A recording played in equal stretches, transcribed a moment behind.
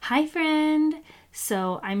Hi, friend.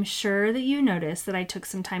 So I'm sure that you noticed that I took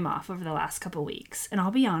some time off over the last couple weeks. And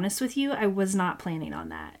I'll be honest with you, I was not planning on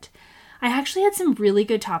that. I actually had some really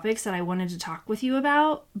good topics that I wanted to talk with you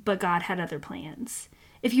about, but God had other plans.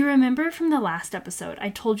 If you remember from the last episode, I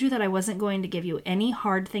told you that I wasn't going to give you any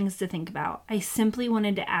hard things to think about. I simply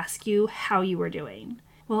wanted to ask you how you were doing.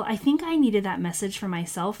 Well, I think I needed that message for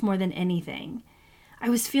myself more than anything. I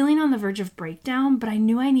was feeling on the verge of breakdown, but I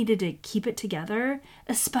knew I needed to keep it together,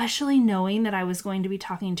 especially knowing that I was going to be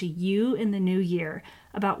talking to you in the new year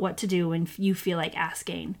about what to do when you feel like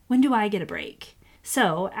asking, when do I get a break?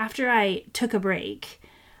 So, after I took a break,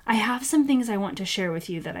 I have some things I want to share with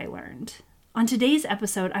you that I learned. On today's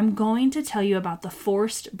episode, I'm going to tell you about the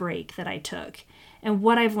forced break that I took and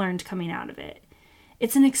what I've learned coming out of it.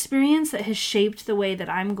 It's an experience that has shaped the way that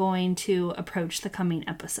I'm going to approach the coming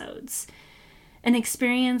episodes. An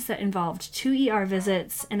experience that involved 2 ER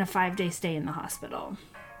visits and a 5-day stay in the hospital.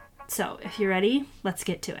 So, if you're ready, let's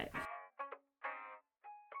get to it.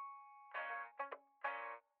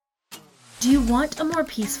 Do you want a more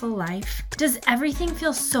peaceful life? Does everything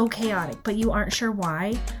feel so chaotic, but you aren't sure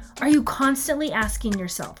why? Are you constantly asking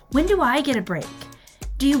yourself, when do I get a break?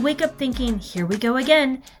 Do you wake up thinking, here we go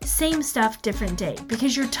again, same stuff, different day,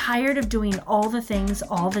 because you're tired of doing all the things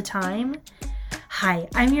all the time? Hi,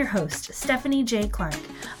 I'm your host, Stephanie J. Clark.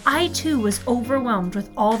 I too was overwhelmed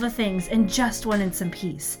with all the things and just wanted some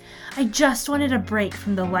peace. I just wanted a break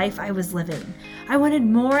from the life I was living. I wanted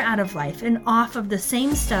more out of life and off of the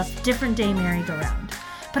same stuff, different day merry-go-round.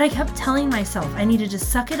 But I kept telling myself I needed to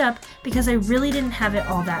suck it up because I really didn't have it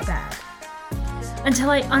all that bad.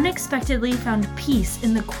 Until I unexpectedly found peace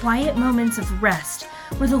in the quiet moments of rest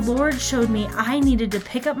where the Lord showed me I needed to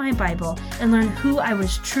pick up my Bible and learn who I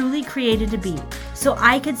was truly created to be so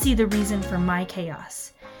I could see the reason for my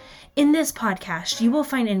chaos. In this podcast, you will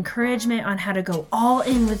find encouragement on how to go all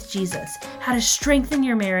in with Jesus, how to strengthen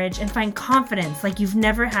your marriage and find confidence like you've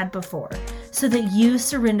never had before, so that you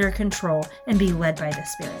surrender control and be led by the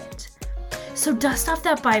Spirit. So dust off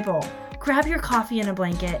that Bible, grab your coffee and a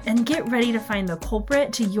blanket, and get ready to find the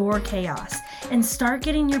culprit to your chaos and start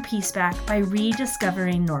getting your peace back by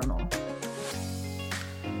rediscovering normal.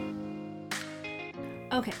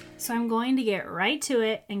 Okay, so I'm going to get right to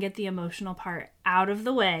it and get the emotional part out of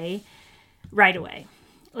the way right away.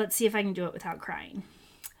 Let's see if I can do it without crying.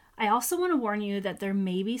 I also want to warn you that there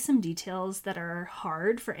may be some details that are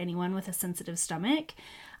hard for anyone with a sensitive stomach.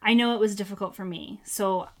 I know it was difficult for me,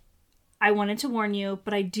 so I wanted to warn you,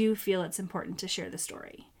 but I do feel it's important to share the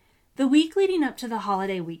story. The week leading up to the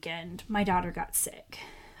holiday weekend, my daughter got sick.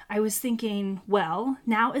 I was thinking, well,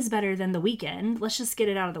 now is better than the weekend. Let's just get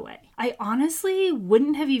it out of the way. I honestly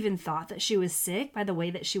wouldn't have even thought that she was sick by the way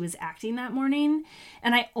that she was acting that morning,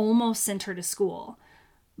 and I almost sent her to school.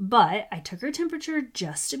 But I took her temperature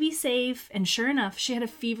just to be safe, and sure enough, she had a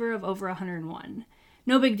fever of over 101.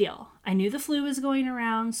 No big deal. I knew the flu was going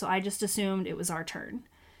around, so I just assumed it was our turn.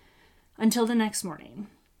 Until the next morning.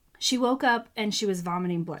 She woke up and she was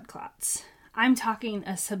vomiting blood clots. I'm talking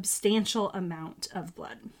a substantial amount of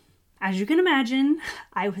blood. As you can imagine,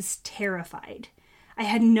 I was terrified. I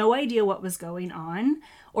had no idea what was going on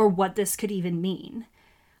or what this could even mean.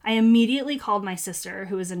 I immediately called my sister,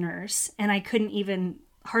 who is a nurse, and I couldn't even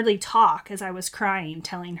hardly talk as I was crying,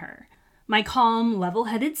 telling her. My calm,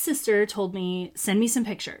 level-headed sister told me, send me some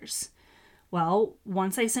pictures. Well,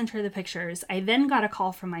 once I sent her the pictures, I then got a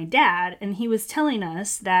call from my dad, and he was telling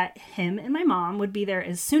us that him and my mom would be there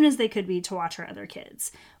as soon as they could be to watch our other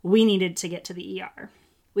kids. We needed to get to the ER.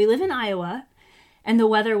 We live in Iowa, and the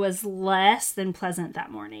weather was less than pleasant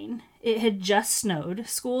that morning. It had just snowed.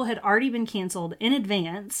 School had already been canceled in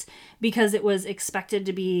advance because it was expected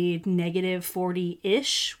to be negative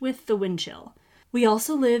 40-ish with the wind chill. We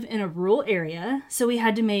also live in a rural area, so we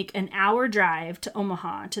had to make an hour drive to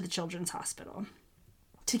Omaha to the Children's Hospital.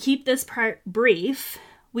 To keep this part brief,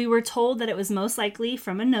 we were told that it was most likely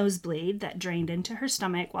from a nosebleed that drained into her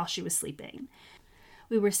stomach while she was sleeping.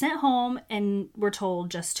 We were sent home and were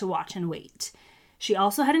told just to watch and wait. She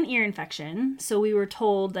also had an ear infection, so we were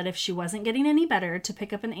told that if she wasn't getting any better, to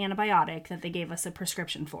pick up an antibiotic that they gave us a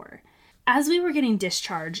prescription for. As we were getting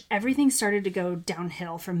discharged, everything started to go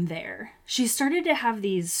downhill from there. She started to have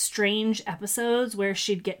these strange episodes where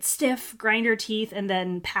she'd get stiff, grind her teeth, and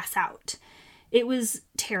then pass out. It was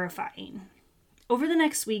terrifying. Over the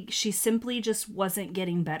next week, she simply just wasn't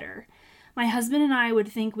getting better. My husband and I would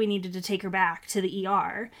think we needed to take her back to the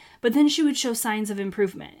ER, but then she would show signs of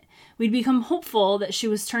improvement. We'd become hopeful that she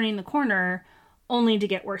was turning the corner, only to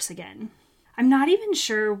get worse again. I'm not even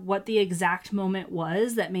sure what the exact moment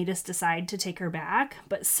was that made us decide to take her back,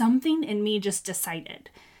 but something in me just decided.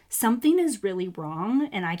 Something is really wrong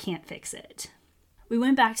and I can't fix it. We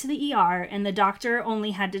went back to the ER and the doctor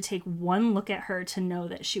only had to take one look at her to know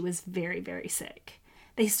that she was very, very sick.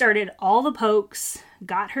 They started all the pokes,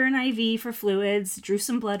 got her an IV for fluids, drew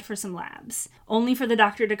some blood for some labs, only for the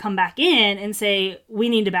doctor to come back in and say, we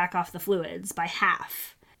need to back off the fluids by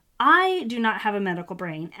half. I do not have a medical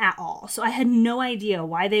brain at all, so I had no idea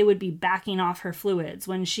why they would be backing off her fluids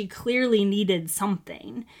when she clearly needed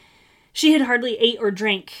something. She had hardly ate or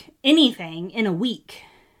drank anything in a week.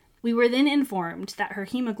 We were then informed that her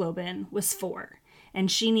hemoglobin was 4,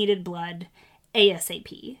 and she needed blood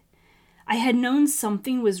ASAP. I had known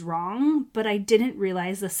something was wrong, but I didn't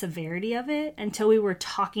realize the severity of it until we were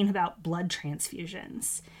talking about blood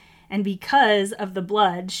transfusions. And because of the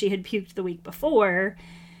blood she had puked the week before,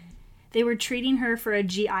 they were treating her for a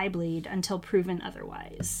GI bleed until proven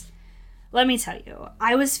otherwise. Let me tell you,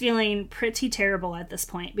 I was feeling pretty terrible at this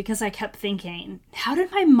point because I kept thinking, how did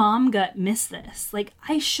my mom gut miss this? Like,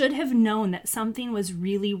 I should have known that something was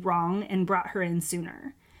really wrong and brought her in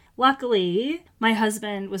sooner. Luckily, my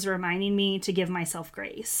husband was reminding me to give myself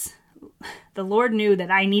grace. The Lord knew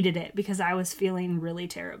that I needed it because I was feeling really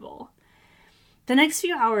terrible. The next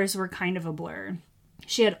few hours were kind of a blur.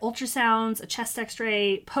 She had ultrasounds, a chest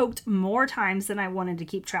x-ray, poked more times than I wanted to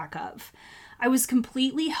keep track of. I was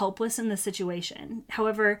completely helpless in the situation.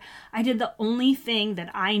 However, I did the only thing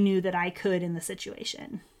that I knew that I could in the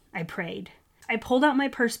situation. I prayed. I pulled out my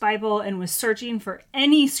purse Bible and was searching for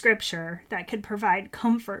any scripture that could provide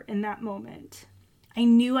comfort in that moment. I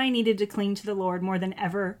knew I needed to cling to the Lord more than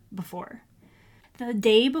ever before. The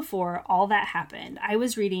day before all that happened, I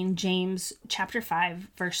was reading James chapter 5,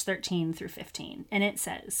 verse 13 through 15, and it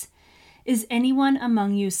says, "Is anyone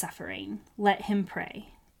among you suffering? Let him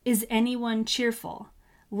pray. Is anyone cheerful?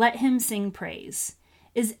 Let him sing praise.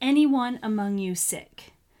 Is anyone among you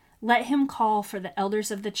sick? Let him call for the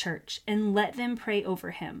elders of the church, and let them pray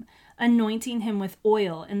over him, anointing him with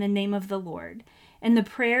oil in the name of the Lord. And the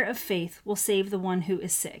prayer of faith will save the one who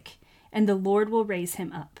is sick, and the Lord will raise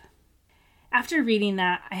him up." After reading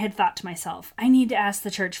that, I had thought to myself, I need to ask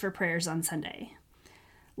the church for prayers on Sunday.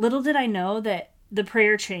 Little did I know that the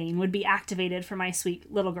prayer chain would be activated for my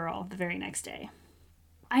sweet little girl the very next day.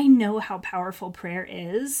 I know how powerful prayer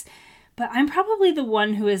is, but I'm probably the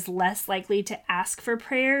one who is less likely to ask for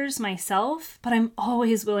prayers myself, but I'm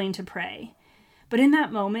always willing to pray. But in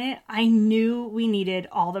that moment, I knew we needed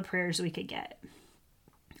all the prayers we could get.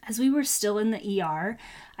 As we were still in the ER,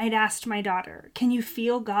 I'd asked my daughter, "Can you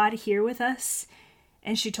feel God here with us?"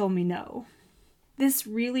 And she told me no. This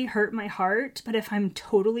really hurt my heart, but if I'm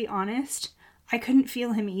totally honest, I couldn't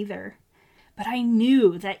feel him either. But I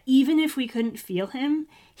knew that even if we couldn't feel him,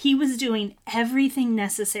 he was doing everything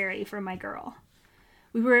necessary for my girl.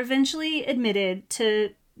 We were eventually admitted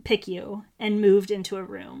to PICU and moved into a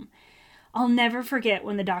room. I'll never forget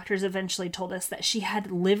when the doctors eventually told us that she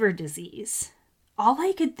had liver disease. All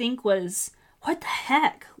I could think was, what the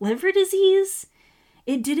heck, liver disease?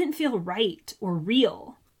 It didn't feel right or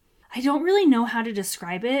real. I don't really know how to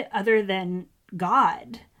describe it other than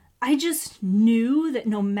God. I just knew that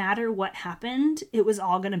no matter what happened, it was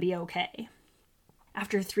all going to be okay.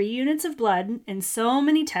 After 3 units of blood and so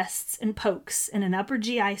many tests and pokes and an upper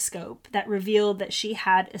GI scope that revealed that she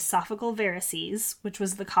had esophageal varices, which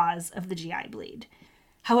was the cause of the GI bleed.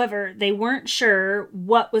 However, they weren't sure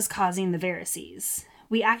what was causing the varices.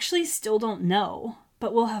 We actually still don't know,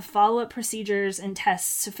 but we'll have follow-up procedures and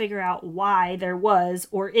tests to figure out why there was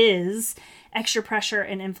or is extra pressure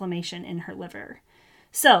and inflammation in her liver.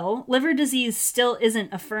 So, liver disease still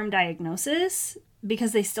isn't a firm diagnosis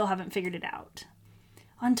because they still haven't figured it out.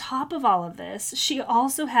 On top of all of this, she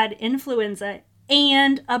also had influenza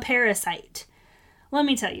and a parasite. Let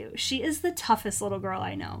me tell you, she is the toughest little girl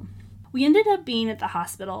I know. We ended up being at the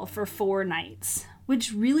hospital for 4 nights,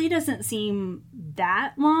 which really doesn't seem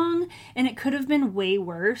that long, and it could have been way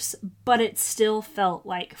worse, but it still felt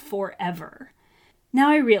like forever. Now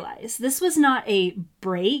I realize this was not a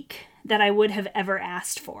break that I would have ever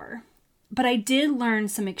asked for. But I did learn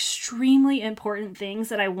some extremely important things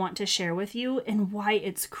that I want to share with you and why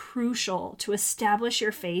it's crucial to establish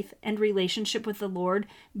your faith and relationship with the Lord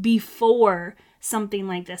before something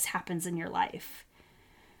like this happens in your life.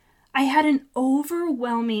 I had an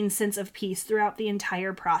overwhelming sense of peace throughout the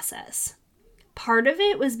entire process. Part of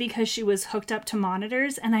it was because she was hooked up to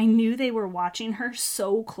monitors and I knew they were watching her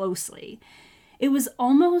so closely. It was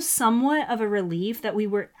almost somewhat of a relief that we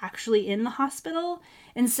were actually in the hospital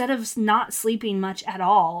instead of not sleeping much at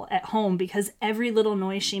all at home because every little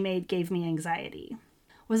noise she made gave me anxiety.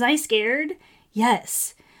 Was I scared?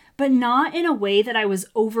 Yes, but not in a way that I was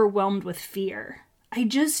overwhelmed with fear. I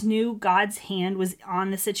just knew God's hand was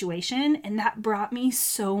on the situation, and that brought me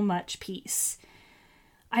so much peace.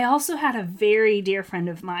 I also had a very dear friend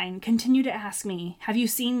of mine continue to ask me, "Have you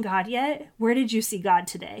seen God yet? Where did you see God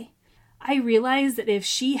today?" I realized that if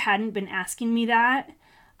she hadn't been asking me that,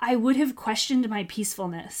 I would have questioned my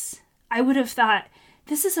peacefulness. I would have thought,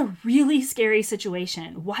 this is a really scary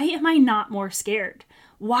situation. Why am I not more scared?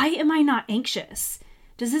 Why am I not anxious?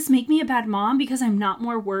 Does this make me a bad mom because I'm not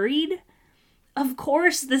more worried? Of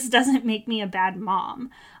course, this doesn't make me a bad mom.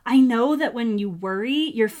 I know that when you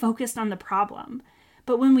worry, you're focused on the problem.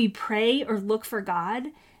 But when we pray or look for God,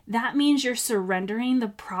 that means you're surrendering the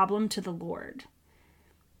problem to the Lord.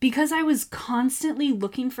 Because I was constantly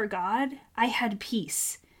looking for God, I had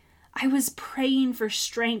peace. I was praying for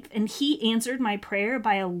strength, and He answered my prayer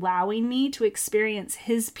by allowing me to experience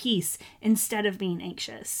His peace instead of being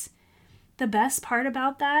anxious. The best part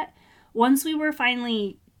about that, once we were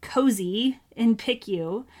finally cozy in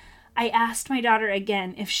PICU, I asked my daughter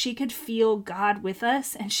again if she could feel God with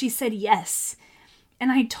us, and she said yes. And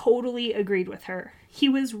I totally agreed with her. He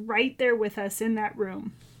was right there with us in that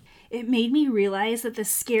room. It made me realize that the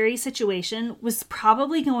scary situation was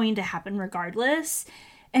probably going to happen regardless.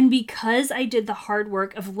 And because I did the hard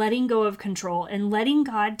work of letting go of control and letting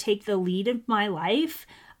God take the lead of my life,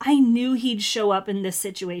 I knew He'd show up in this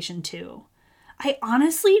situation too. I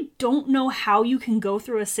honestly don't know how you can go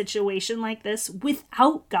through a situation like this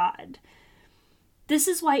without God. This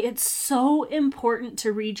is why it's so important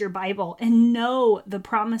to read your Bible and know the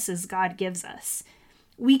promises God gives us.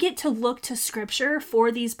 We get to look to Scripture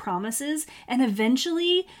for these promises, and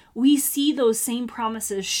eventually we see those same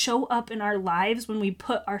promises show up in our lives when we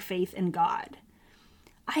put our faith in God.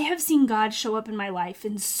 I have seen God show up in my life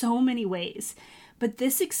in so many ways, but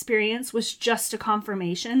this experience was just a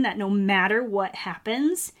confirmation that no matter what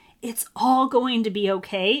happens, it's all going to be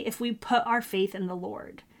okay if we put our faith in the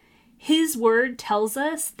Lord. His word tells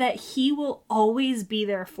us that He will always be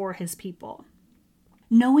there for His people.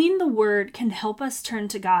 Knowing the word can help us turn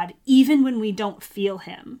to God even when we don't feel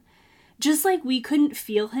Him. Just like we couldn't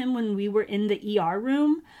feel Him when we were in the ER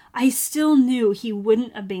room, I still knew He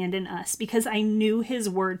wouldn't abandon us because I knew His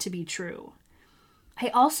word to be true. I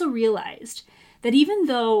also realized that even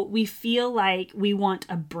though we feel like we want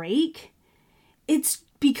a break, it's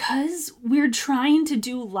because we're trying to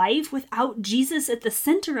do life without Jesus at the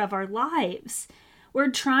center of our lives.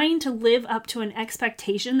 We're trying to live up to an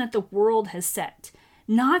expectation that the world has set,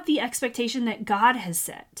 not the expectation that God has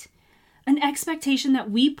set. An expectation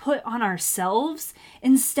that we put on ourselves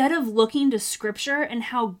instead of looking to Scripture and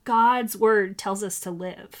how God's word tells us to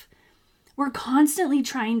live. We're constantly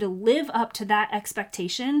trying to live up to that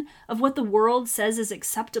expectation of what the world says is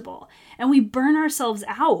acceptable, and we burn ourselves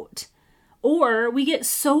out. Or we get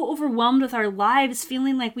so overwhelmed with our lives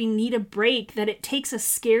feeling like we need a break that it takes a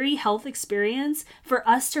scary health experience for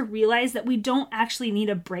us to realize that we don't actually need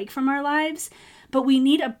a break from our lives, but we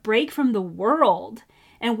need a break from the world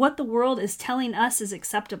and what the world is telling us is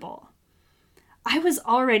acceptable. I was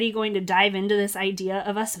already going to dive into this idea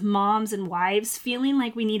of us moms and wives feeling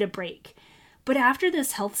like we need a break. But after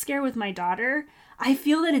this health scare with my daughter, I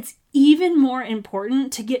feel that it's even more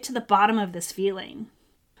important to get to the bottom of this feeling.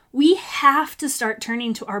 We have to start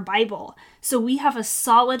turning to our Bible so we have a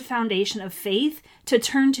solid foundation of faith to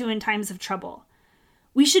turn to in times of trouble.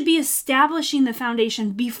 We should be establishing the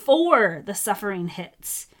foundation before the suffering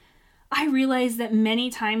hits. I realize that many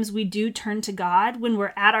times we do turn to God when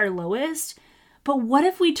we're at our lowest, but what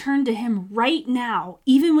if we turn to Him right now,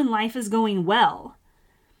 even when life is going well?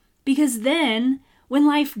 Because then, when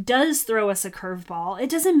life does throw us a curveball, it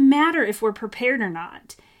doesn't matter if we're prepared or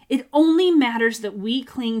not. It only matters that we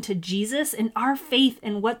cling to Jesus and our faith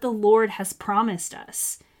in what the Lord has promised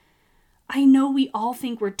us. I know we all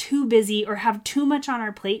think we're too busy or have too much on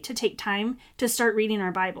our plate to take time to start reading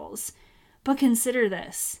our Bibles. But consider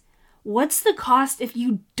this. What's the cost if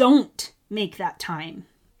you don't make that time?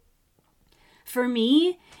 For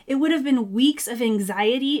me, it would have been weeks of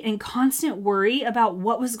anxiety and constant worry about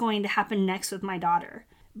what was going to happen next with my daughter.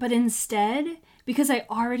 But instead, because I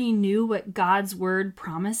already knew what God's word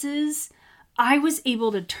promises, I was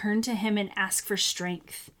able to turn to Him and ask for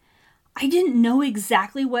strength. I didn't know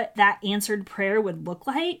exactly what that answered prayer would look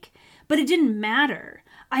like, but it didn't matter.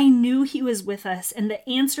 I knew He was with us, and the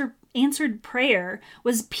answered prayer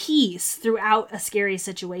was peace throughout a scary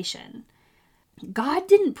situation. God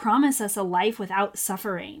didn't promise us a life without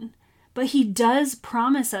suffering, but He does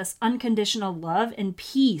promise us unconditional love and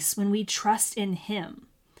peace when we trust in Him.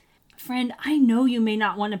 Friend, I know you may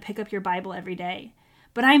not want to pick up your Bible every day,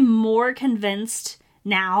 but I'm more convinced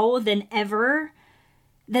now than ever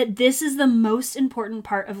that this is the most important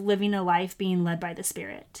part of living a life being led by the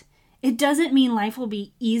Spirit. It doesn't mean life will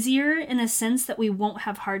be easier in a sense that we won't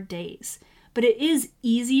have hard days, but it is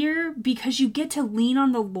easier because you get to lean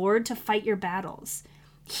on the Lord to fight your battles.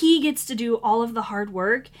 He gets to do all of the hard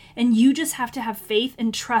work, and you just have to have faith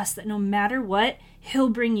and trust that no matter what, He'll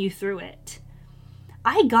bring you through it.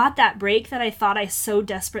 I got that break that I thought I so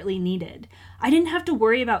desperately needed. I didn't have to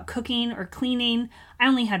worry about cooking or cleaning. I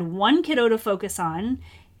only had one kiddo to focus on,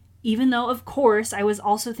 even though, of course, I was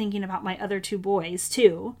also thinking about my other 2 boys,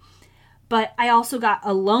 too. But I also got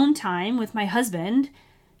alone time with my husband,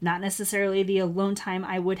 not necessarily the alone time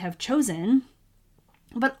I would have chosen.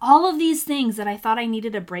 But all of these things that I thought I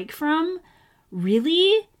needed a break from,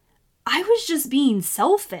 really, I was just being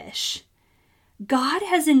selfish. God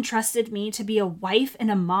has entrusted me to be a wife and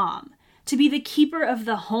a mom, to be the keeper of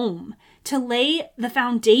the home, to lay the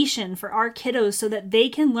foundation for our kiddos so that they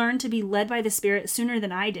can learn to be led by the Spirit sooner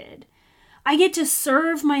than I did. I get to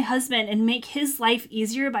serve my husband and make his life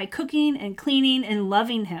easier by cooking and cleaning and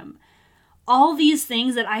loving him. All these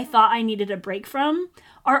things that I thought I needed a break from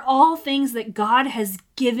are all things that God has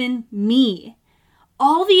given me.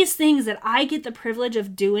 All these things that I get the privilege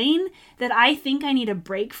of doing that I think I need a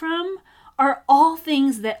break from are all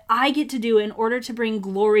things that I get to do in order to bring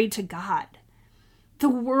glory to God. The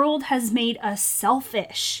world has made us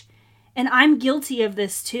selfish, and I'm guilty of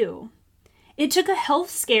this too. It took a health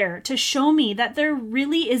scare to show me that there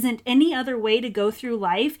really isn't any other way to go through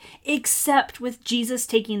life except with Jesus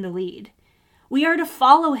taking the lead. We are to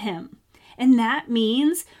follow Him, and that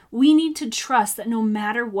means we need to trust that no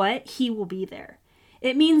matter what, He will be there.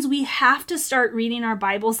 It means we have to start reading our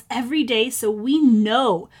Bibles every day so we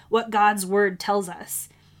know what God's Word tells us,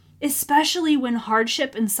 especially when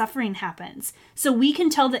hardship and suffering happens, so we can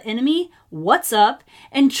tell the enemy what's up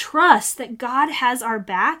and trust that God has our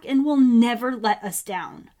back and will never let us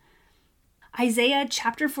down. Isaiah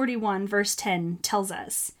chapter 41 verse 10 tells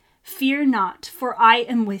us, "Fear not, for I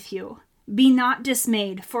am with you. Be not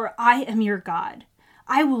dismayed, for I am your God.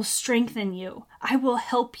 I will strengthen you. I will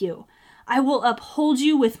help you. I will uphold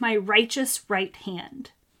you with my righteous right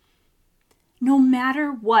hand." No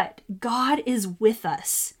matter what, God is with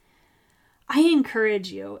us. I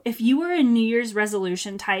encourage you, if you are a New Year's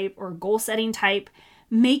resolution type or goal setting type,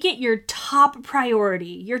 make it your top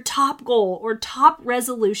priority, your top goal, or top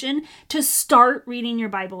resolution to start reading your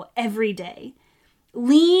Bible every day.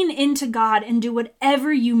 Lean into God and do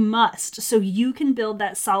whatever you must so you can build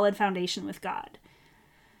that solid foundation with God.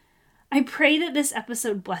 I pray that this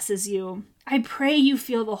episode blesses you. I pray you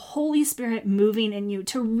feel the Holy Spirit moving in you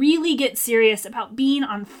to really get serious about being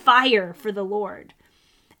on fire for the Lord.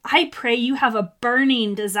 I pray you have a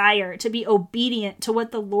burning desire to be obedient to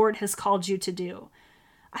what the Lord has called you to do.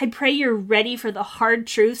 I pray you're ready for the hard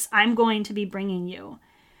truths I'm going to be bringing you.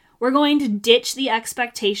 We're going to ditch the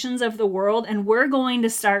expectations of the world, and we're going to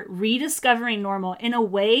start rediscovering normal in a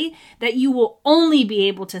way that you will only be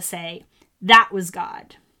able to say, "That was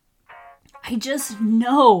God." I just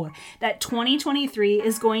know that 2023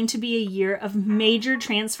 is going to be a year of major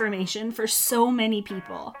transformation for so many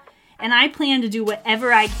people. And I plan to do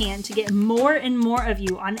whatever I can to get more and more of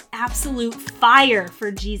you on absolute fire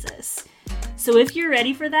for Jesus. So if you're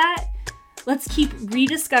ready for that, let's keep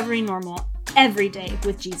rediscovering normal every day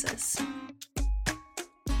with Jesus.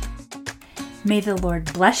 May the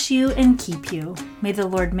Lord bless you and keep you. May the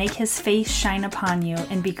Lord make His face shine upon you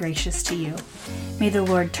and be gracious to you. May the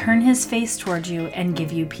Lord turn His face toward you and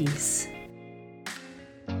give you peace.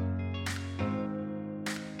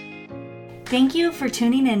 Thank you for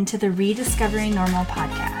tuning in to the Rediscovering Normal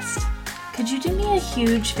podcast. Could you do me a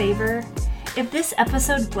huge favor? If this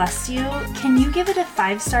episode blessed you, can you give it a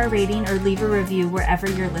 5-star rating or leave a review wherever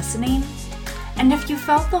you're listening? And if you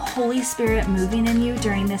felt the Holy Spirit moving in you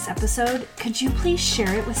during this episode, could you please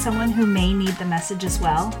share it with someone who may need the message as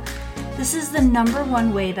well? This is the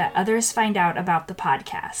 #1 way that others find out about the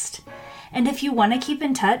podcast. And if you want to keep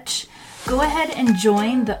in touch, go ahead and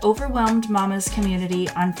join the Overwhelmed Mamas community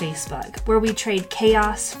on Facebook, where we trade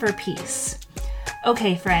chaos for peace.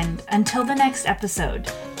 Okay, friend, until the next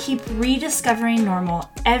episode, keep rediscovering normal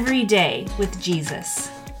every day with Jesus.